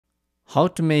How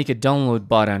to make a download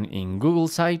button in Google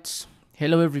Sites.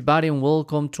 Hello everybody and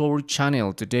welcome to our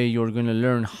channel. Today you're going to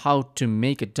learn how to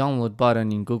make a download button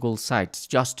in Google Sites.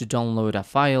 Just to download a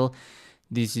file.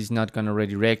 This is not going to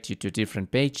redirect you to a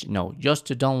different page. No, just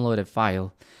to download a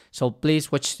file. So please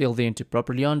watch till the end to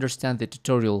properly understand the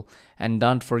tutorial, and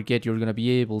don't forget you're going to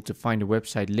be able to find the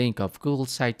website link of Google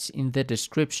Sites in the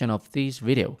description of this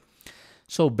video.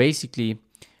 So basically,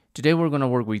 today we're gonna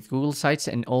work with Google Sites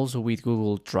and also with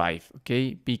Google Drive,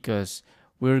 okay? Because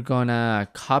we're gonna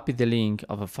copy the link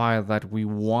of a file that we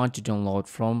want to download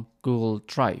from Google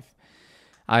Drive.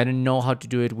 I don't know how to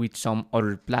do it with some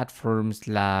other platforms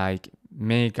like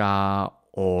Mega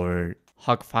or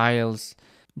Hug Files,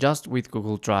 just with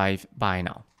Google Drive by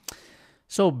now.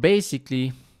 So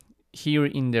basically, here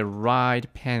in the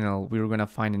right panel, we're gonna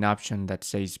find an option that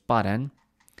says button.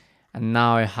 And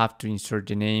now I have to insert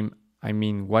the name. I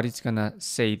mean, what it's gonna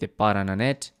say the button on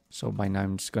it. So by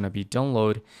now it's gonna be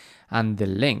download and the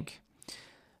link.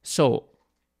 So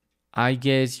I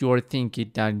guess you're thinking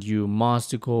that you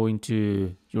must go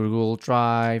into your Google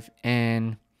Drive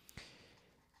and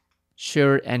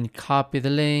share and copy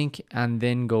the link and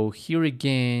then go here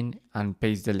again and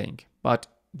paste the link. But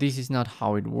this is not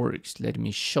how it works. Let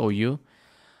me show you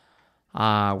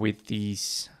with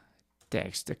this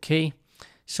text, okay?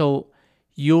 So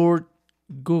your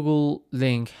Google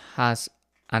link has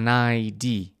an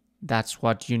ID. That's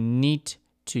what you need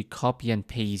to copy and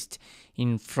paste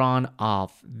in front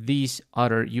of this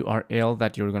other URL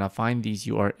that you're gonna find this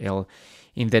URL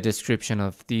in the description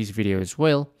of this video as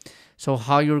well. So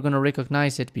how you're gonna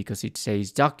recognize it, because it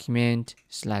says document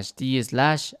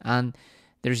 /d/ and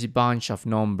there's a bunch of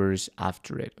numbers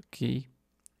after it, okay?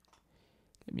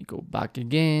 Let me go back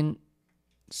again.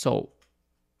 So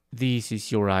this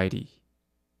is your ID.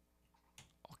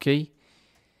 Okay,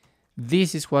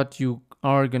 this is what you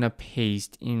are gonna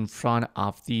paste in front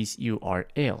of this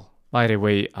URL. By the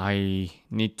way, I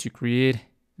need to create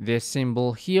this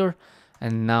symbol here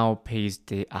and now paste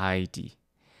the ID.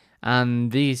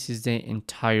 And this is the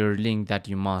entire link that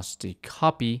you must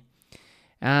copy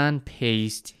and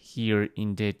paste here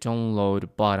in the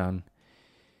download button.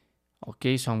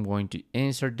 Okay, so I'm going to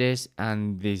insert this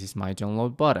and this is my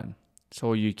download button.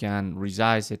 So you can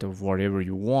resize it of whatever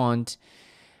you want.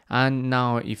 And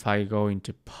now if I go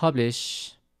into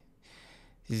publish,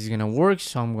 this is gonna work.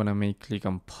 So I'm gonna click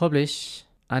on publish.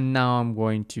 And now I'm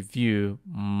going to view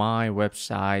my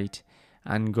website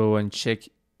and go and check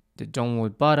the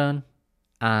download button.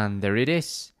 And there it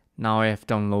is. Now I have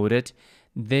downloaded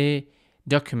the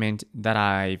document that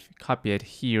I've copied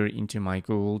here into my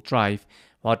Google Drive.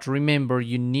 But remember,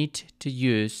 you need to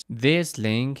use this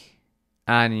link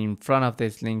and in front of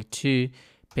this link to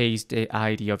paste the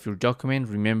ID of your document.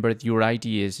 Remember, your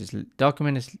ID is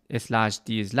document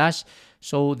 /d/.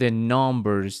 So the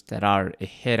numbers that are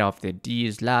ahead of the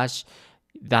d/,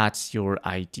 that's your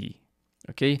ID.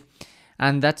 Okay,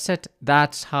 and that's it.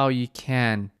 That's how you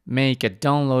can make a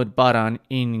download button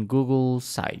in Google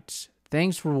Sites.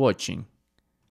 Thanks for watching.